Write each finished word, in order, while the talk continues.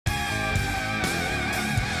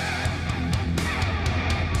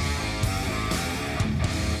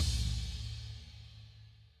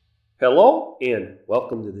Hello and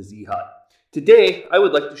welcome to the Z Hut. Today I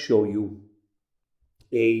would like to show you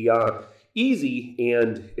a easy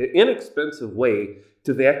and inexpensive way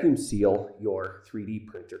to vacuum seal your 3D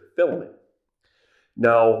printer filament.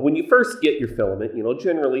 Now when you first get your filament,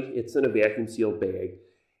 generally it's in a vacuum sealed bag,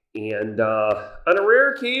 and on a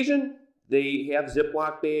rare occasion they have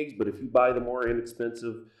Ziploc bags, but if you buy the more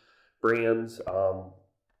inexpensive brands,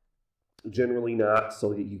 generally not,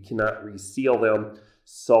 so that you cannot reseal them.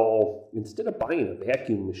 So instead of buying a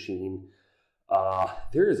vacuum machine,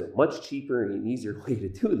 there is a much cheaper and easier way to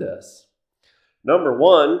do this. Number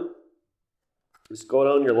one, just go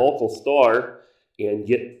down to your local store and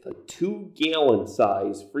get the 2-gallon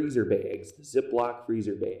size freezer bags, the Ziploc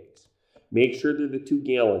freezer bags. Make sure they're the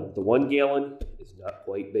 2-gallon. The 1-gallon is not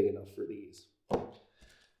quite big enough for these.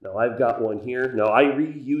 Now I've got one here. Now I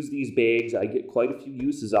reuse these bags. I get quite a few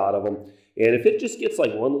uses out of them. And if it just gets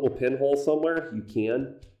like one little pinhole somewhere, you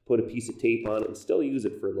can put a piece of tape on it and still use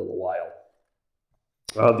it for a little while.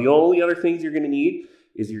 The only other things you're going to need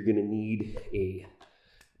is you're going to need a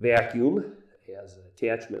vacuum. It has an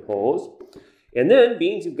attachment hose. And then,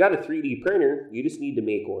 being you've got a 3D printer, you just need to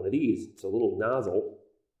make one of these. It's a little nozzle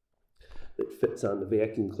that fits on the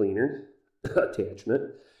vacuum cleaner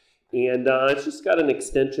attachment. And it's just got an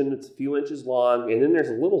extension. It's a few inches long. And then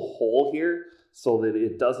there's a little hole here so that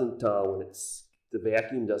it doesn't, the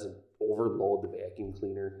vacuum doesn't overload the vacuum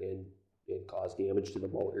cleaner and cause damage to the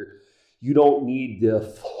motor. You don't need the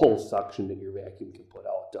full suction that your vacuum can put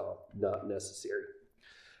out. Not necessary.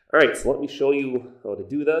 All right, so let me show you how to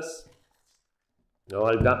do this. Now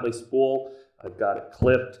I've got my spool. I've got it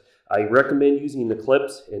clipped. I recommend using the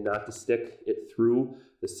clips and not to stick it through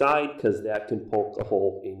the side, because that can poke a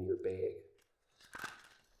hole in your bag.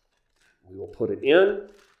 We will put it in.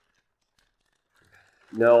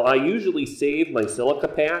 Now I usually save my silica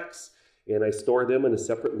packs and I store them in a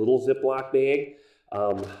separate little Ziploc bag.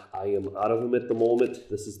 I am out of them at the moment.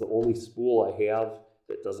 This is the only spool I have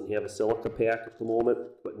that doesn't have a silica pack at the moment,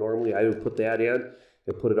 but normally I would put that in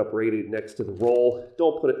and put it up right next to the roll.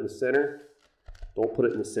 Don't put it in the center. Don't put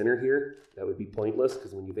it in the center here. That would be pointless,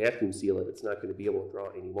 because when you vacuum seal it, it's not going to be able to draw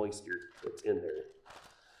any moisture that's in there.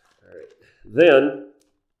 All right. Then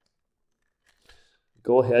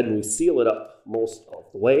go ahead and we seal it up most of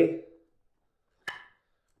the way.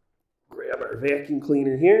 Grab our vacuum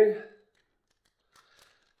cleaner here.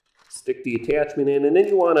 Stick the attachment in, and then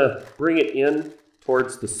you want to bring it in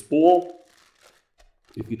towards the spool.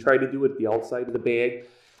 If you try to do it the outside of the bag,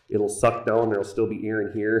 it'll suck down. There'll still be air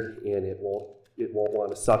in here, and it won't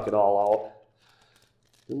want to suck it all out.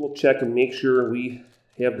 Then we'll check and make sure we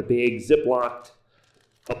have the bag zip-locked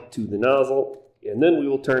up to the nozzle, and then we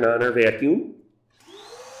will turn on our vacuum.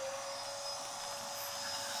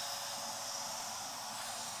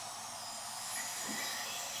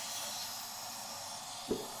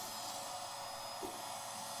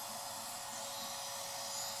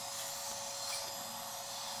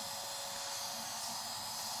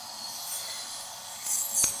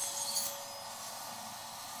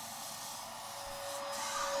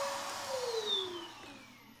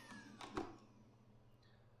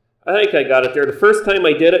 I think I got it there. The first time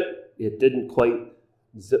I did it, it didn't quite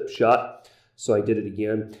zip shut, so I did it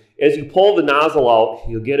again. As you pull the nozzle out,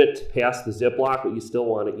 you'll get it past the Ziploc, but you still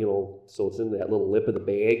want it, so it's in that little lip of the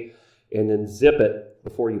bag, and then zip it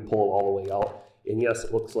before you pull it all the way out. And yes,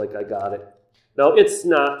 it looks like I got it. Now,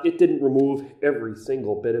 it didn't remove every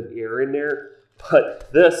single bit of air in there,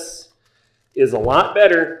 but this is a lot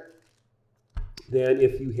better than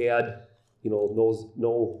if you had,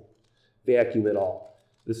 no vacuum at all.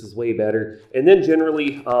 This is way better. And then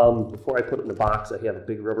generally, before I put it in the box, I have a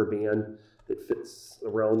big rubber band that fits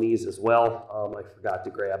around these as well. I forgot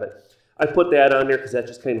to grab it. I put that on there because that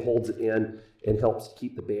just kind of holds it in and helps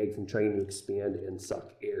keep the bag from trying to expand and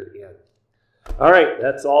suck air in. All right,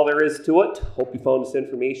 that's all there is to it. Hope you found this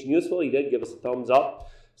information useful. You did, give us a thumbs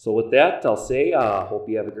up. So with that, I'll say, hope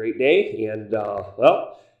you have a great day, and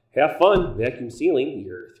well, have fun vacuum sealing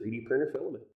your 3D printer filament.